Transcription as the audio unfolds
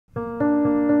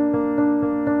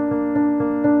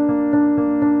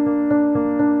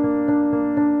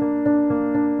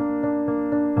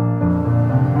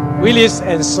Willis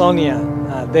and Sonia,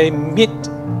 they meet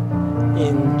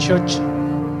in church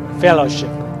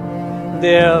fellowship.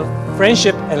 Their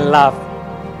friendship and love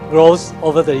grows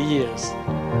over the years.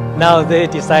 Now they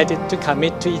decided to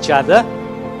commit to each other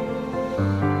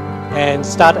and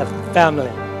start a family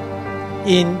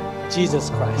in Jesus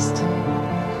Christ.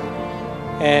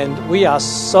 And we are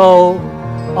so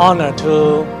honored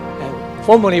to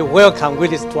formally welcome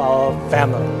Willis to our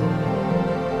family.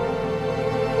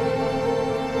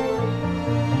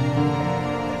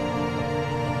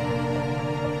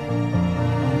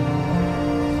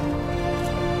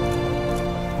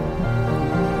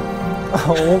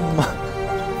 Oh my.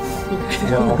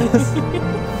 Wow.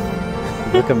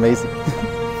 You look amazing.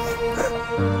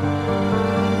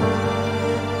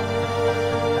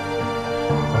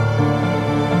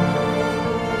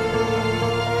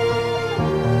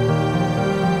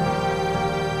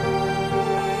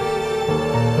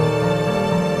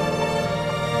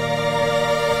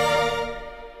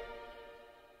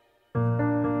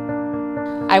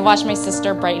 I watch my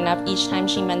sister brighten up each time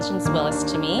she mentions Willis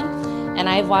to me, and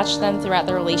I've watched them throughout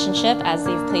their relationship as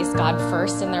they've placed God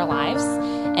first in their lives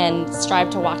and strive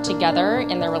to walk together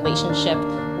in their relationship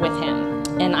with Him.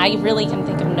 And I really can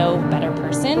think of no better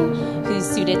person who's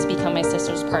suited to become my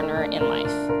sister's partner in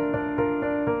life.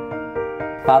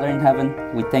 Father in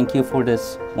heaven, we thank you for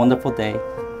this wonderful day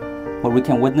where we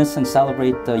can witness and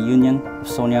celebrate the union of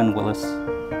Sonia and Willis.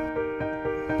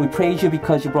 We praise you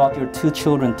because you brought your two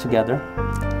children together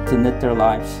to knit their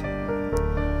lives.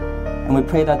 And we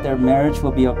pray that their marriage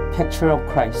will be a picture of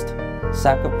Christ,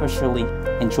 sacrificially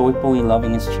and joyfully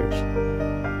loving His church.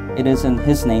 It is in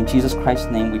His name, Jesus Christ's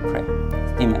name, we pray.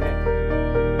 Amen.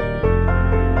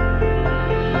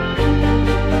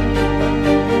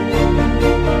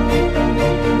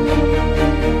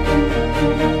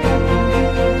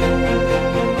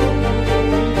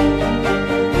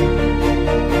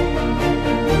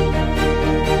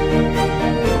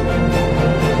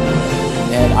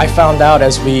 I found out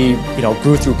as we,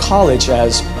 grew through college,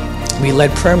 as we led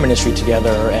prayer ministry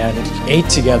together and ate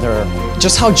together,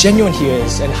 just how genuine he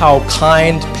is and how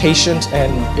kind, patient,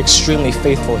 and extremely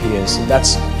faithful he is. And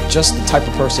that's just the type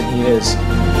of person he is.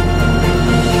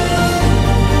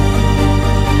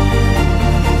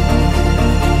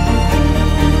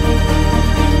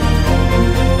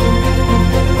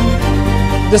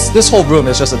 This whole room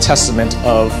is just a testament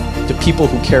of the people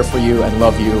who care for you and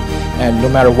love you, and no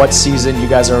matter what season you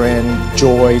guys are in,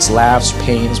 joys, laughs,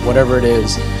 pains, whatever it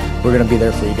is, we're going to be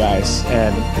there for you guys,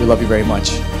 and we love you very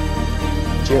much.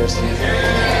 Cheers.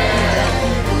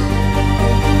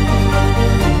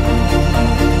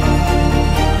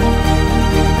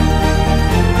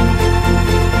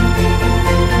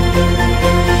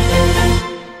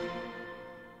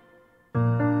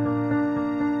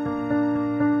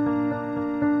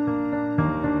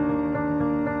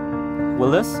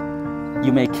 Willis,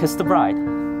 you may kiss the bride.